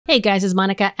Hey guys, it's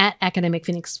Monica at Academic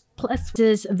Phoenix Plus.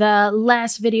 This is the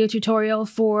last video tutorial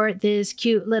for this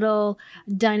cute little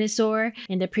dinosaur.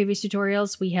 In the previous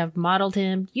tutorials, we have modeled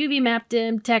him, UV mapped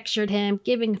him, textured him,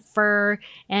 giving fur,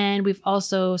 and we've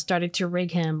also started to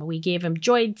rig him. We gave him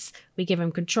joints, we gave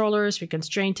him controllers, we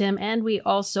constrained him, and we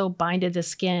also binded the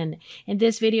skin. In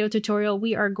this video tutorial,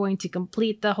 we are going to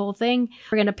complete the whole thing.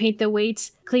 We're going to paint the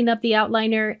weights, clean up the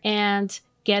outliner, and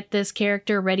get this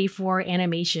character ready for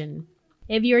animation.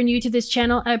 If you're new to this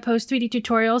channel, I post 3D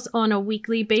tutorials on a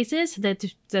weekly basis.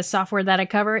 The software that I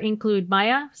cover include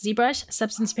Maya, ZBrush,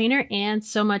 Substance Painter, and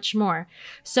so much more.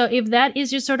 So if that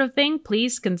is your sort of thing,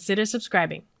 please consider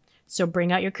subscribing. So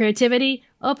bring out your creativity,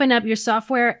 open up your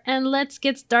software, and let's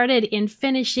get started in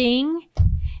finishing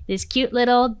this cute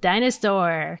little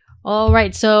dinosaur. All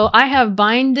right, so I have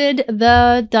binded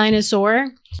the dinosaur.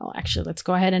 Oh, actually, let's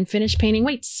go ahead and finish painting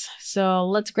weights. So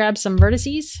let's grab some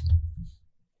vertices.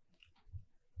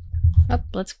 Oh,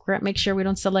 let's make sure we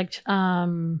don't select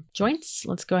joints.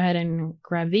 Let's go ahead and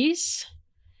grab these.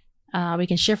 We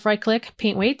can shift right click,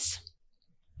 paint weights.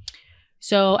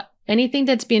 So anything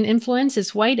that's being influenced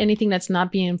is white. Anything that's not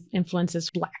being influenced is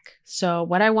black. So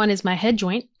what I want is my head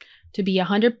joint to be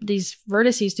 100, these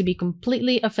vertices to be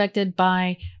completely affected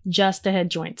by just the head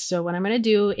joints. So what I'm going to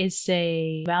do is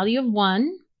say value of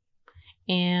 1,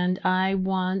 and I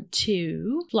want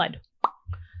to flood.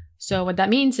 So what that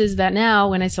means is that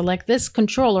now when I select this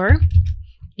controller,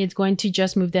 it's going to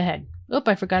just move the head. Oh,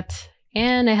 I forgot.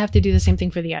 And I have to do the same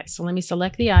thing for the eyes. So let me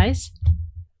select the eyes.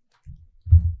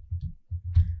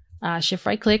 Shift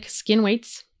right click, skin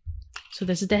weights. So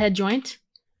this is the head joint.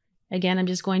 Again, I'm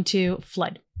just going to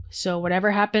flood. So whatever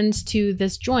happens to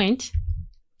this joint,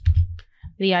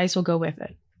 the eyes will go with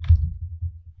it.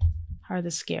 How are the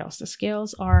scales? The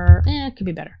scales are, it could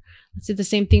be better. Let's do the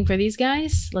same thing for these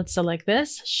guys. Let's select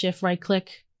this, shift right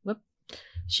click,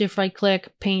 shift right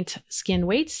click, paint skin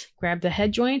weights, grab the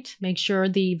head joint, make sure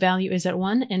the value is at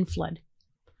 1 and flood.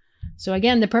 So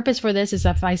again, the purpose for this is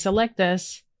if I select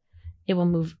this, it will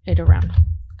move it around.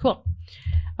 Cool.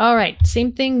 All right,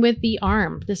 same thing with the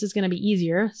arm. This is going to be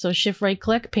easier. So shift right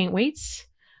click, paint weights.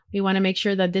 We want to make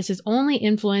sure that this is only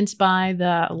influenced by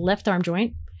the left arm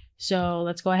joint. So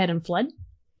let's go ahead and flood.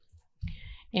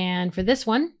 And for this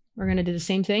one, we're going to do the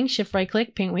same thing, shift right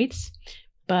click, paint weights,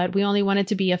 but we only want it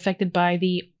to be affected by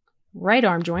the right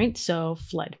arm joint, so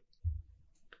flood.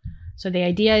 So the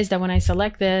idea is that when I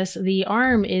select this, the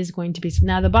arm is going to be,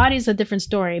 now the body is a different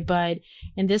story, but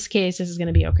in this case, this is going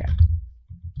to be okay.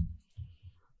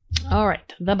 All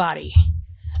right, the body.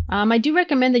 I do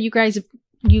recommend that you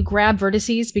grab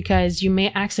vertices because you may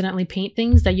accidentally paint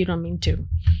things that you don't mean to.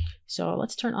 So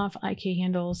let's turn off IK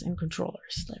handles and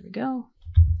controllers. There we go.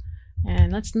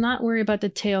 And let's not worry about the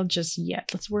tail just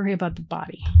yet. Let's worry about the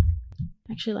body.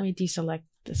 Actually, let me deselect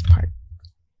this part.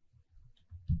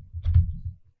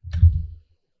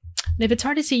 And if it's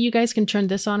hard to see, you guys can turn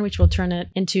this on, which will turn it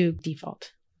into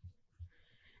default.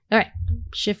 All right,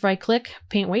 shift right click,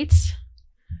 paint weights.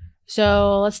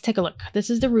 So let's take a look. This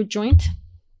is the root joint.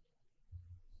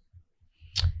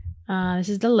 This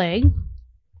is the leg.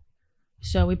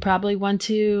 So we probably want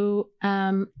to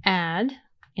add.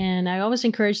 And I always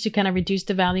encourage to kind of reduce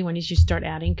the value when you start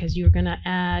adding because you're going to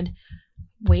add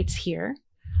weights here.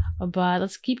 But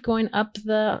let's keep going up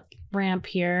the ramp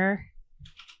here.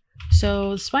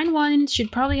 So spine 1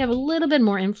 should probably have a little bit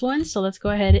more influence. So let's go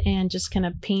ahead and just kind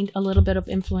of paint a little bit of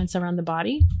influence around the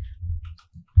body.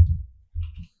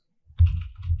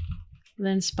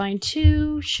 Then spine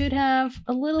 2 should have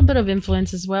a little bit of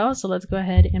influence as well. So let's go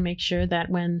ahead and make sure that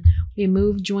when we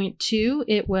move joint 2,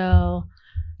 it will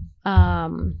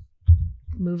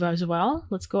move as well.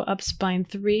 Let's go up spine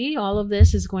 3. All of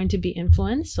this is going to be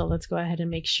influenced. So let's go ahead and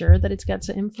make sure that it's got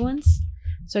some influence.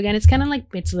 So again, it's kind of like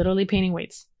it's literally painting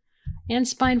weights. And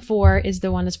spine 4 is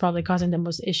the one that's probably causing the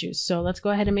most issues. So let's go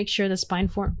ahead and make sure that spine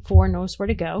 4 knows where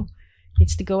to go.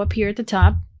 It's to go up here at the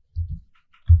top.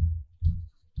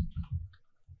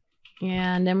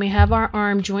 And then we have our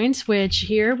arm joints, which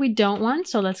here we don't want.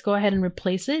 So let's go ahead and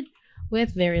replace it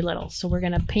with very little. So we're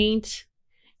going to paint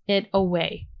it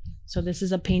away. So this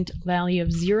is a paint value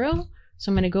of 0.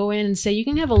 So I'm going to go in and say you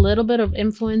can have a little bit of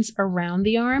influence around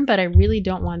the arm, but I really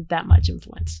don't want that much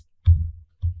influence.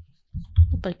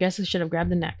 I guess I should have grabbed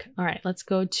the neck. All right, let's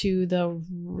go to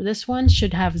this one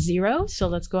should have 0. So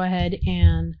let's go ahead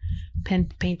and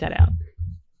paint that out.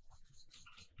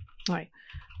 All right,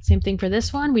 same thing for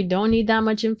this one. We don't need that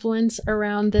much influence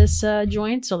around this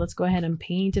joint. So let's go ahead and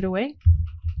paint it away.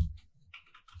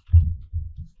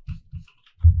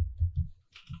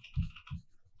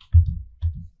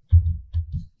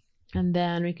 And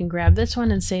then we can grab this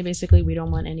one and say basically we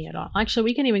don't want any at all. Actually,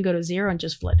 we can even go to 0 and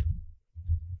just flood.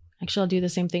 Actually, I'll do the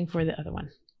same thing for the other one.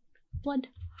 Flood.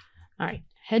 All right,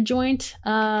 head joint.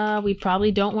 We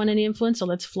probably don't want any influence, so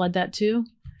let's flood that too.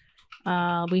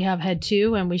 We have head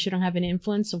 2 and we shouldn't have any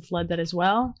influence, so flood that as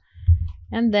well.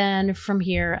 And then from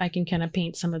here, I can kind of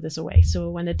paint some of this away. So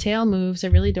when the tail moves, I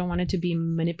really don't want it to be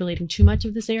manipulating too much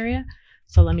of this area.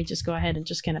 So let me just go ahead and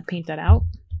just kind of paint that out.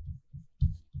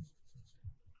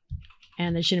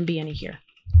 And there shouldn't be any here,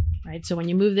 right? So when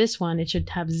you move this one, it should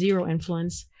have 0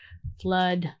 influence.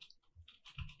 Flood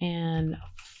and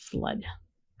flood.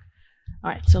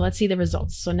 All right, so let's see the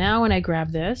results. So now when I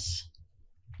grab this,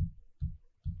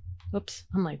 whoops,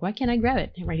 I'm like, why can't I grab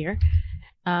it? Right here.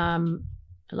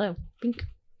 Hello, pink.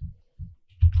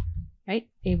 Right,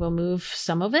 it will move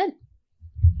some of it,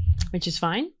 which is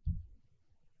fine.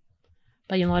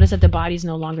 But you'll notice that the body's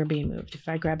no longer being moved. If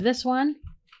I grab this one,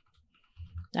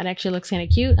 that actually looks kind of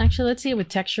cute. Actually, let's see it with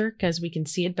texture because we can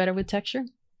see it better with texture.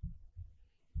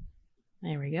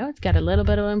 There we go. It's got a little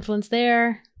bit of influence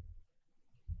there.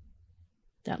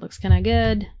 That looks kind of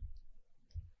good.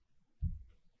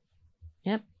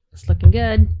 Yep, it's looking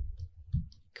good.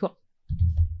 Cool.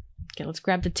 Okay, let's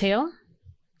grab the tail.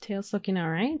 Tail's looking all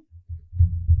right.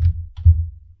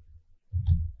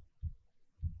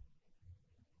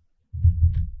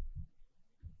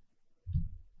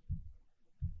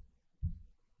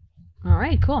 All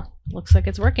right, cool. Looks like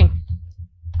it's working.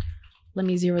 Let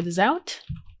me zero this out.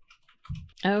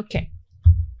 Okay.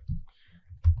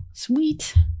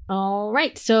 Sweet. All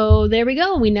right, so there we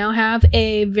go. We now have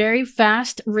a very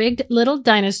fast rigged little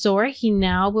dinosaur. He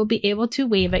now will be able to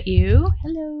wave at you.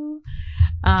 Hello.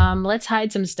 Let's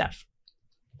hide some stuff.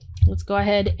 Let's go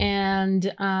ahead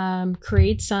and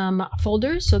create some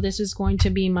folders. So this is going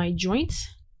to be my joints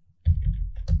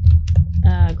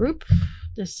group.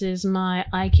 This is my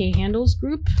IK handles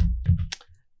group.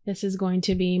 This is going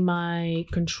to be my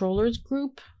controllers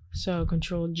group. So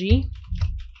Control G.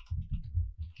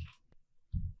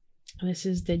 This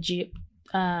is the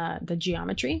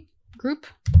geometry group.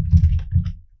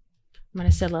 I'm going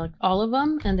to select all of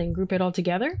them and then group it all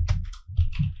together.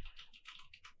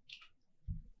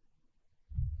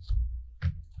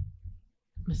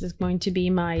 This is going to be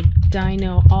my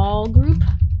Dino All group.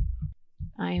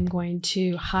 I am going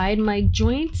to hide my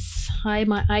joints, hide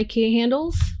my IK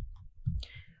handles.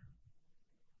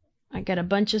 I got a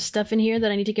bunch of stuff in here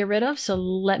that I need to get rid of, so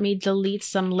let me delete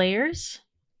some layers.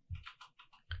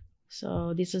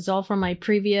 So this is all from my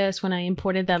previous, when I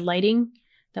imported that lighting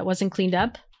that wasn't cleaned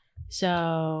up.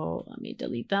 So let me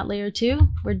delete that layer too.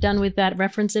 We're done with that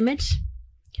reference image.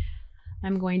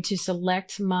 I'm going to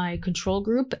select my control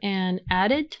group and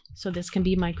add it. So this can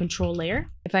be my control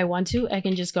layer. If I want to, I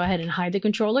can just go ahead and hide the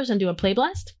controllers and do a play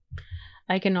blast.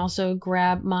 I can also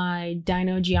grab my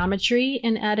Dino geometry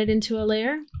and add it into a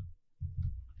layer.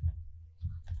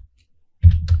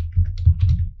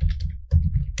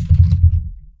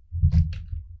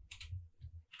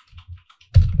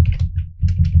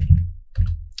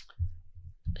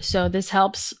 So this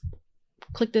helps.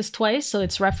 Click this twice so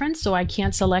it's referenced, so I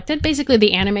can't select it. Basically,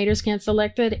 the animators can't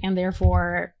select it, and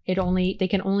therefore they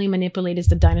can only manipulate as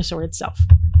the dinosaur itself.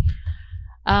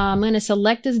 I'm going to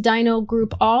select this Dino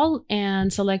group all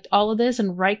and select all of this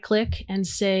and right click and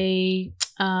say,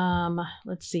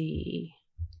 let's see,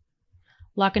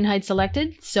 lock and hide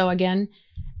selected. So again,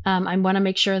 I want to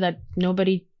make sure that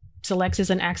nobody selects this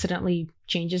and accidentally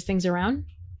changes things around.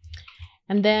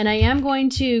 And then I am going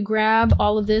to grab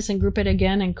all of this and group it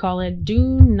again and call it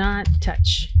Do Not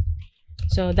Touch.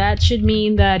 So that should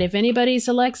mean that if anybody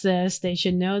selects this, they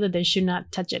should know that they should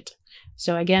not touch it.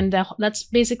 So again, that's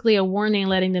basically a warning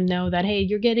letting them know that, hey,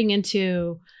 you're getting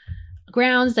into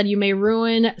grounds that you may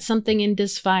ruin something in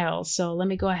this file. So let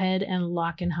me go ahead and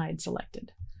lock and hide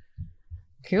selected.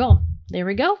 Cool. There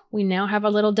we go. We now have a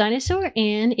little dinosaur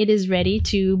and it is ready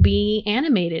to be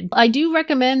animated. I do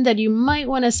recommend that you might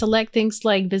want to select things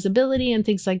like visibility and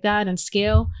things like that and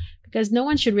scale, because no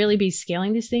one should really be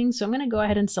scaling these things. So I'm going to go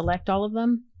ahead and select all of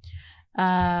them.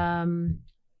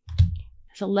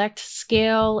 Select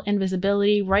scale and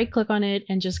visibility, right click on it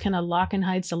and just kind of lock and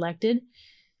hide selected.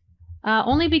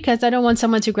 Only because I don't want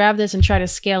someone to grab this and try to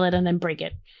scale it and then break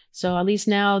it. So at least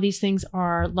now these things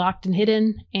are locked and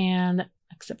hidden, and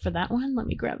except for that one. Let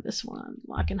me grab this one.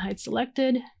 Lock and hide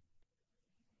selected.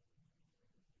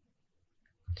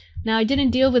 Now I didn't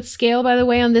deal with scale, by the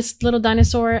way, on this little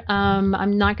dinosaur.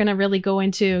 I'm not going to really go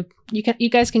into, you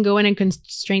guys can go in and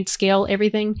constraint scale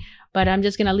everything, but I'm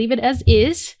just going to leave it as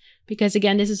is because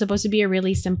again, this is supposed to be a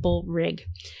really simple rig.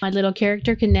 My little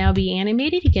character can now be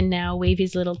animated. He can now wave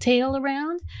his little tail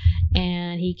around,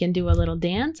 and he can do a little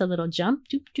dance, a little jump,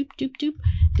 doop, doop, doop, doop,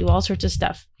 do all sorts of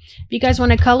stuff. If you guys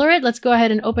want to color it, let's go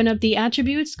ahead and open up the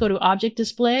attributes, go to Object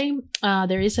Display.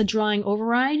 There is a drawing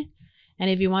override. And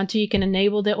if you want to, you can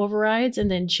enable the overrides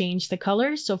and then change the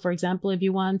colors. So for example, if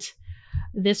you want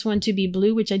this one to be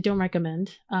blue, which I don't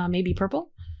recommend, maybe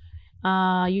purple.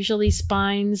 Usually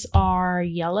spines are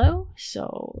yellow.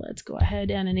 So let's go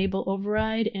ahead and enable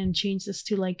override and change this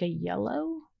to like a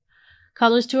yellow.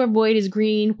 Colors to avoid is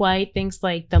green, white, things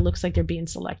like that looks like they're being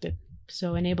selected.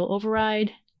 So enable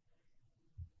override,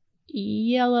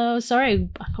 yellow. Sorry,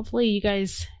 hopefully you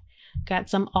guys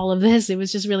got all of this. It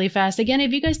was just really fast. Again,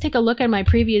 if you guys take a look at my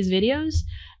previous videos,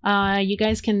 you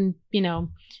guys can,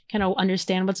 kind of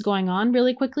understand what's going on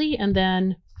really quickly, and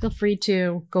then feel free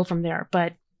to go from there.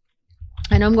 But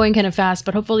I know I'm going kind of fast,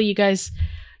 but hopefully you guys,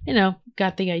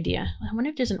 got the idea. I wonder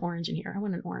if there's an orange in here. I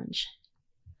want an orange.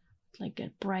 Like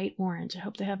a bright orange. I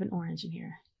hope they have an orange in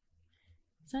here.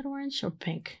 Is that orange or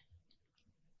pink?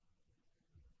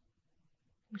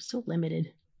 We're so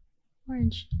limited.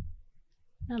 Orange.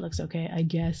 That looks okay, I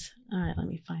guess. All right, let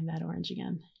me find that orange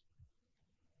again.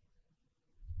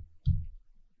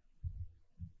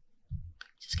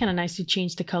 Just kind of nice to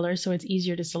change the color so it's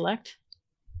easier to select.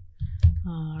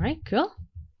 All right, cool.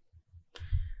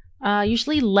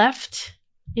 Usually left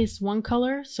is one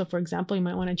color. So for example, you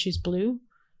might want to choose blue.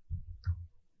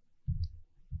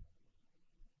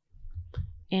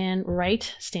 And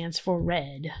right stands for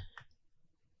red.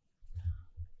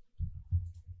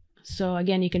 So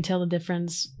again, you can tell the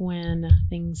difference when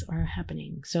things are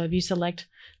happening. So if you select,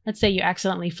 let's say you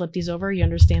accidentally flip these over, you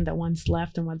understand that one's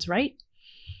left and one's right.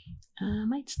 I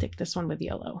might stick this one with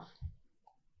yellow.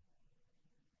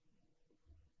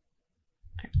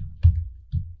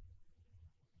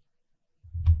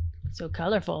 So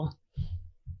colorful.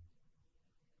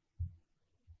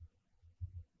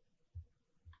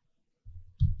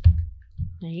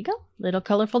 There you go, little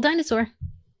colorful dinosaur.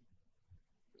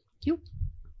 You.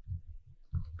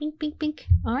 Bink, bink, bink.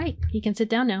 All right, you can sit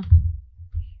down now.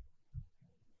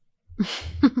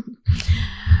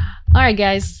 All right,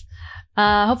 guys.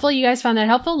 Hopefully you guys found that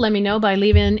helpful. Let me know by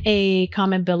leaving a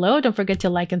comment below. Don't forget to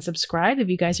like and subscribe if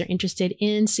you guys are interested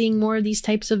in seeing more of these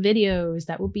types of videos.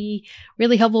 That will be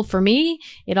really helpful for me.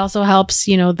 It also helps,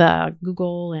 the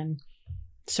Google and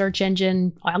search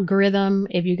engine algorithm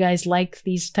if you guys like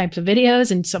these types of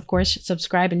videos, and of course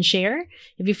subscribe and share.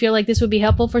 If you feel like this would be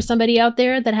helpful for somebody out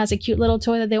there that has a cute little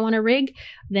toy that they want to rig,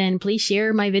 then please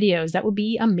share my videos. That would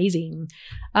be amazing.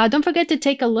 Don't forget to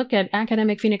take a look at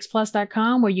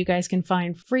academicphoenixplus.com, where you guys can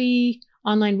find free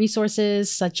online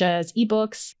resources such as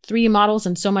ebooks, 3D models,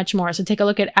 and so much more. So take a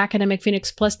look at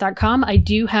academicphoenixplus.com. I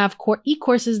do have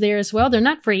e-courses there as well. They're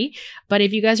not free, but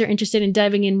if you guys are interested in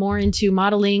diving in more into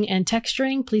modeling and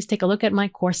texturing, please take a look at my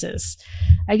courses.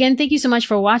 Again, thank you so much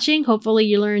for watching. Hopefully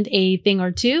you learned a thing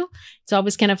or two. It's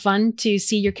always kind of fun to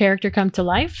see your character come to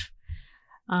life.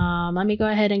 Let me go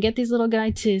ahead and get this little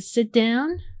guy to sit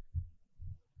down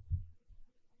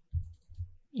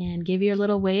and give you a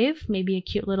little wave, maybe a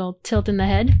cute little tilt in the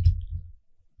head.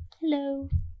 Hello.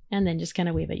 And then just kind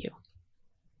of wave at you.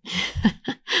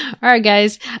 All right,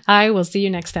 guys, I will see you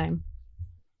next time.